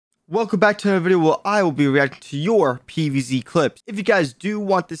Welcome back to another video where I will be reacting to your PvZ clips. If you guys do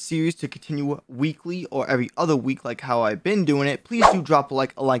want this series to continue weekly or every other week like how I've been doing it, please do drop a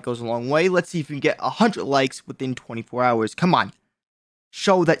like. A like goes a long way. Let's see if we can get 100 likes within 24 hours. Come on.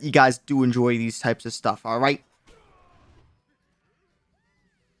 Show that you guys do enjoy these types of stuff, alright?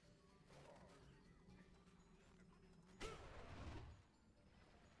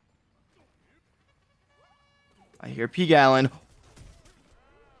 I hear P Gallon.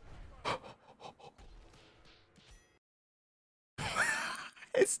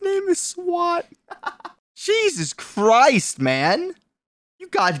 His name is SWAT. Jesus Christ, man. You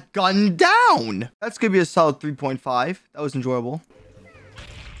got gunned down. That's going to be a solid 3.5. That was enjoyable.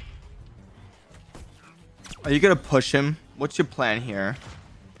 Are you going to push him? What's your plan here?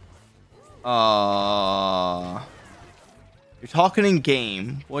 You're talking in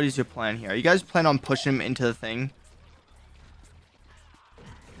game. What is your plan here? Are you guys plan on pushing him into the thing?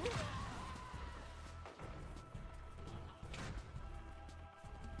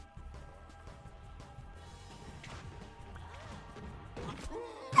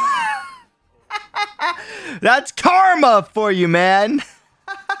 That's karma for you, man.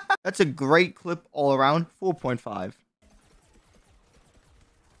 That's a great clip all around. 4.5.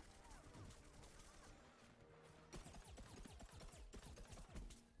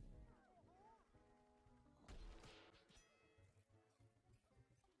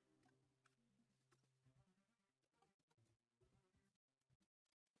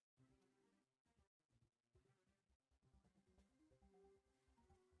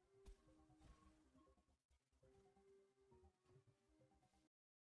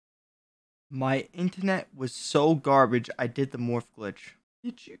 My internet was so garbage, I did the morph glitch.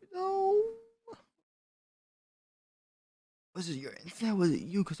 Did you know? Was it your internet? Was it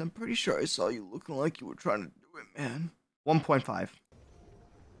you? Because I'm pretty sure I saw you looking like you were trying to do it, man. 1.5.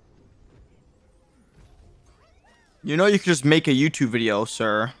 You know you could just make a YouTube video,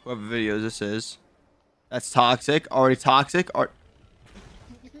 sir. Whoever video this is. That's toxic. Already toxic.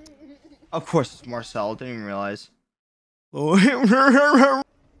 Of course it's Marcel. Didn't even realize.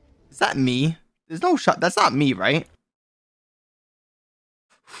 Is that me? There's no shot. That's not me, right?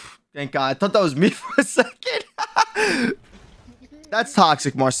 Thank God. I thought that was me for a second. That's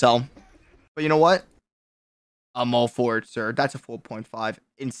toxic, Marcel. But you know what? I'm all for it, sir. That's a 4.5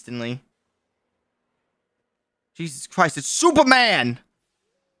 instantly. Jesus Christ, it's Superman!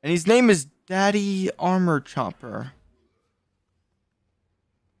 And his name is Daddy Armor Chopper.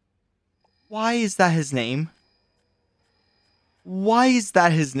 Why is that his name? Why is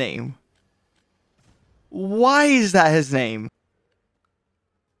that his name? Why is that his name?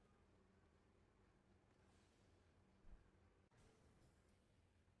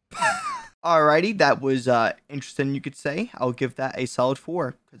 Alrighty, that was interesting, you could say. I'll give that a solid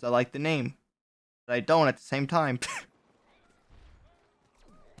 4 because I like the name, but I don't at the same time.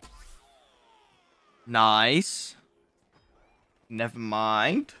 Nice. Never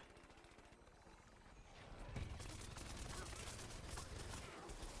mind.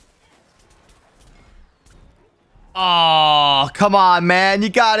 Oh, come on, man. You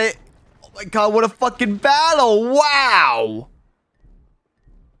got it. Oh my God, what a fucking battle. Wow.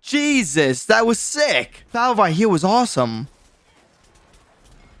 Jesus, that was sick. That right here was awesome.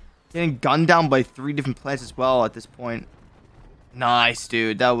 Getting gunned down by 3 different players as well at this point. Nice,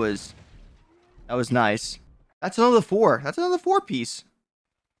 dude. That was nice. That's another 4. That's another 4 piece.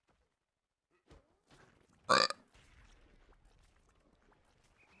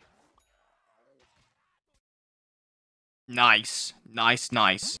 Nice. Nice,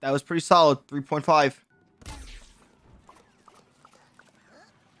 nice. That was pretty solid. 3.5.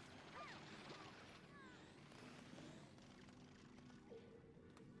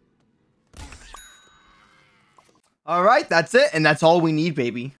 Alright, that's it. And that's all we need,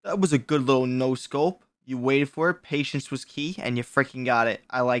 baby. That was a good little no-scope. You waited for it. Patience was key. And you freaking got it.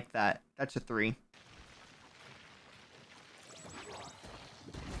 I like that. That's a 3.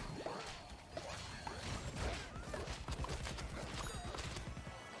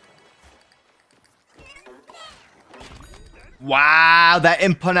 Wow, that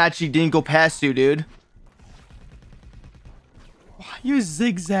input actually didn't go past you, dude. You're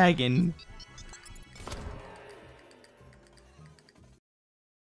zigzagging.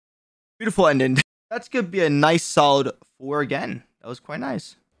 Beautiful ending. That's gonna be a nice solid 4 again. That was quite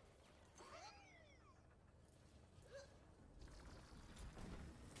nice.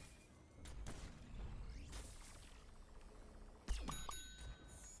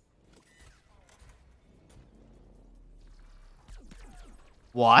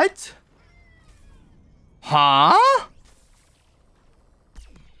 What? Huh?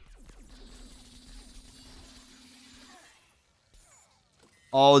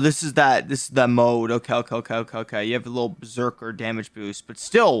 Oh, this is that mode. Okay. You have a little berserker damage boost, but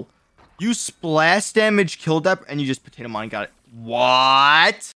still, you splash damage killed that, and you just potato mine got it.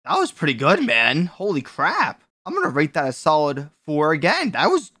 What? That was pretty good, man. Holy crap. I'm gonna rate that a solid 4 again.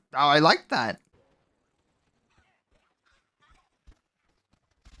 I like that.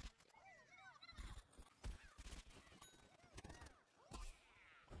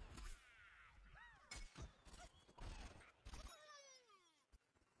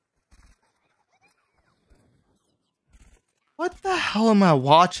 What the hell am I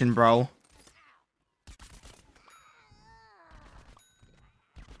watching, bro?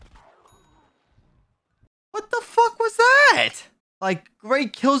 What the fuck was that? Like,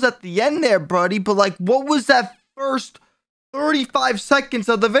 great kills at the end there, buddy, but like, what was that first 35 seconds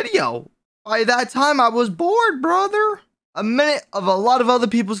of the video? By that time, I was bored, brother. A minute of a lot of other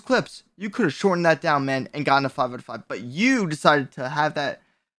people's clips. You could have shortened that down, man, and gotten a 5 out of 5, but you decided to have that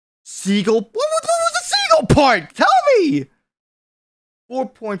seagull. What was the seagull part? Tell me!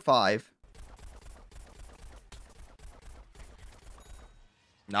 4.5.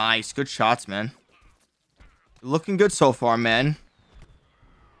 Nice. Good shots, man. Looking good so far, man.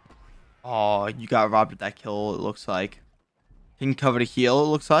 Oh, you got robbed of that kill, it looks like. Can cover to heal, it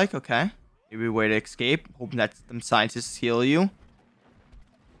looks like. Okay. Maybe a way to escape. Hoping that them scientists heal you.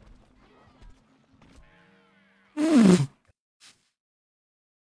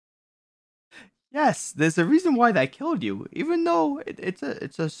 Yes, there's a reason why that killed you. Even though it's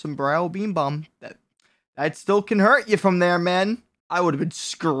a sombrero beam bomb. That still can hurt you from there, man. I would have been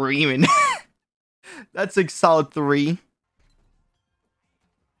screaming. That's like solid 3.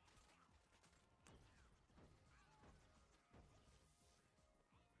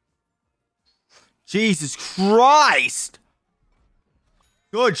 Jesus Christ!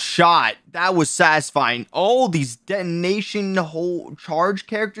 Good shot. That was satisfying. All these detonation whole charge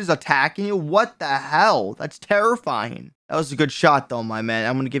characters attacking you. What the hell? That's terrifying. That was a good shot though, my man.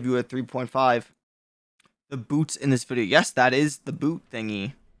 I'm going to give you a 3.5. The boots in this video. Yes, that is the boot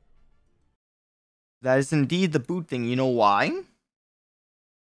thingy. That is indeed the boot thing. You know why?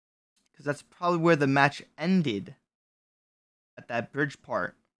 Because that's probably where the match ended. At that bridge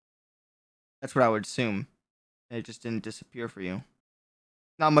part. That's what I would assume. It just didn't disappear for you.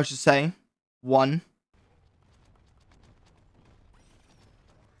 Not much to say. 1.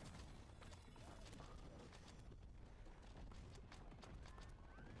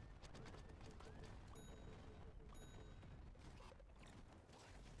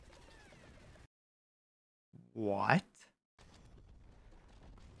 What?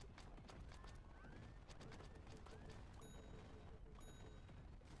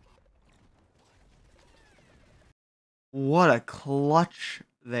 What a clutch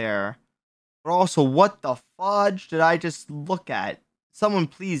there. But also, what the fudge did I just look at? Someone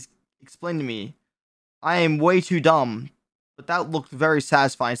please explain to me. I am way too dumb. But that looked very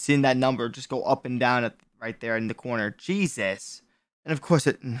satisfying, seeing that number just go up and down right there in the corner. Jesus. And of course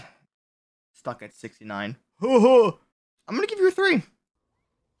it stuck at 69. I'm going to give you a 3.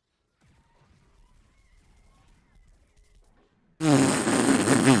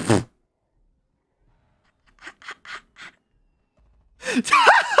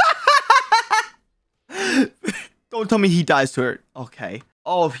 Don't tell me he dies to it. Okay.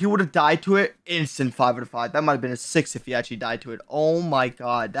 Oh, if he would have died to it, instant 5 out of 5. That might have been a 6 if he actually died to it. Oh my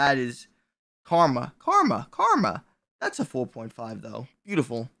god, that is karma. Karma. That's a 4.5 though.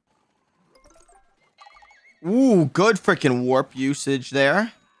 Beautiful. Ooh, good freaking warp usage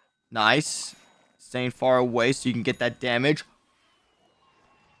there. Nice. Staying far away so you can get that damage.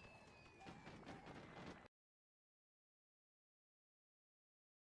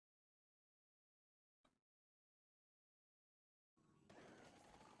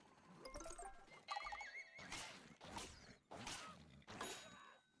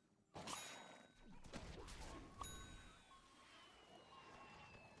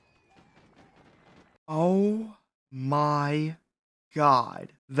 Oh my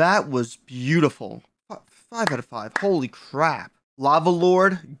god. That was beautiful. 5 out of 5. Holy crap. Lava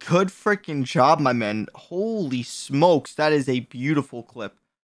Lord, good freaking job, my man. Holy smokes, that is a beautiful clip.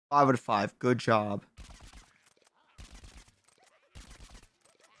 5 out of 5. Good job.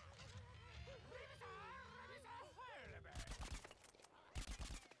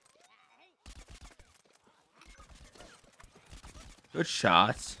 Good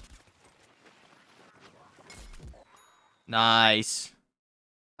shots. Nice.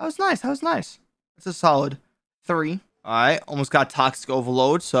 That was nice. That's a solid 3. Alright, almost got Toxic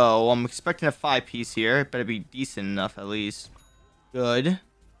Overload, so I'm expecting a 5-piece here. It better be decent enough at least. Good.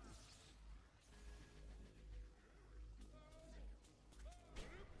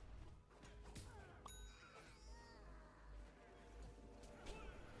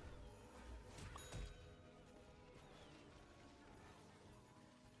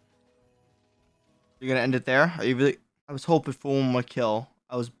 You're gonna end it there? Are you really? I was hoping for one more kill.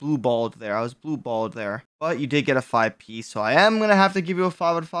 I was blue balled there. But you did get a 5-piece, so I am gonna have to give you a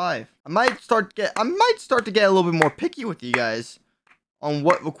 5 out of 5. I might start to get a little bit more picky with you guys on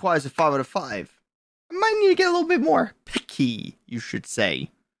what requires a 5 out of 5. I might need to get a little bit more picky, you should say.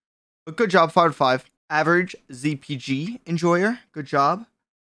 But good job, 5 out of 5. Average ZPG enjoyer. Good job.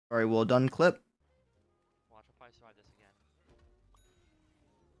 Very well done, clip. Watch, I'll probably survive this again.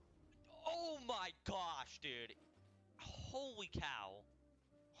 Oh my gosh, dude. Holy cow.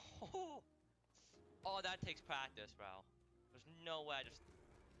 Oh, that takes practice, bro. There's no way I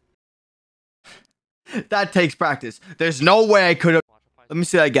just... That takes practice. There's no way I could have... Let me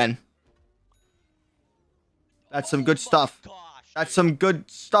see that again. That's some good stuff. Gosh, That's some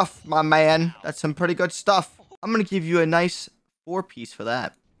good stuff, my man. That's some pretty good stuff. I'm going to give you a nice 4-piece for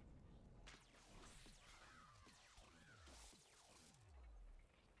that.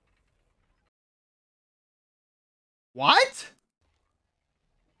 What?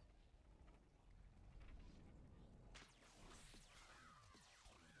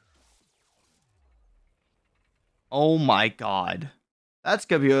 Oh my god. That's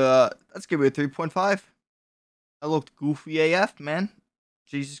gonna be a 3.5. That looked goofy AF, man.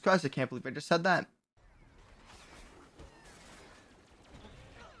 Jesus Christ, I can't believe I just said that.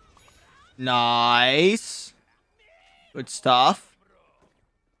 Nice. Good stuff.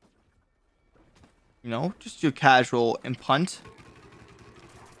 You know, just do casual and punt.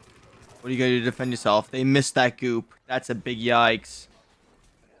 What are you gonna do to defend yourself? They missed that goop. That's a big yikes.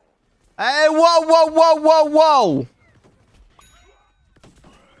 Hey, whoa, whoa, whoa, whoa, whoa!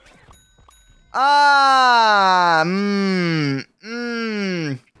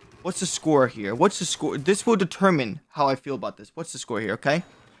 What's the score here? What's the score? This will determine how I feel about this. What's the score here, okay?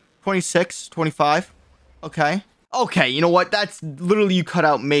 26, 25. Okay. Okay, you know what? That's literally you cut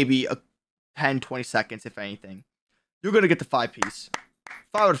out maybe a 10, 20 seconds, if anything. You're gonna get the 5-piece.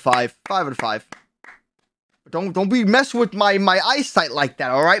 5 out of 5. 5 out of 5. But don't be messing with my eyesight like that,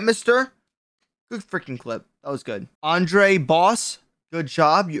 alright, mister? Good freaking clip. That was good. Andre Boss, good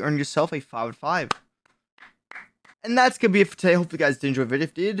job. You earned yourself a 5 out of 5. And that's going to be it for today. Hope you guys did enjoy the video.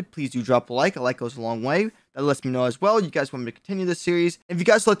 If you did, please do drop a like. A like goes a long way. That lets me know as well you guys want me to continue this series. If you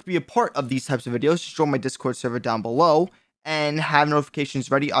guys would like to be a part of these types of videos, just join my Discord server down below and have notifications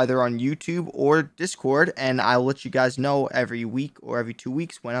ready either on YouTube or Discord. And I'll let you guys know every week or every 2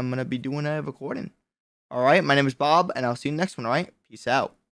 weeks when I'm going to be doing a recording. Alright, my name is Bob, and I'll see you next one, alright? Peace out.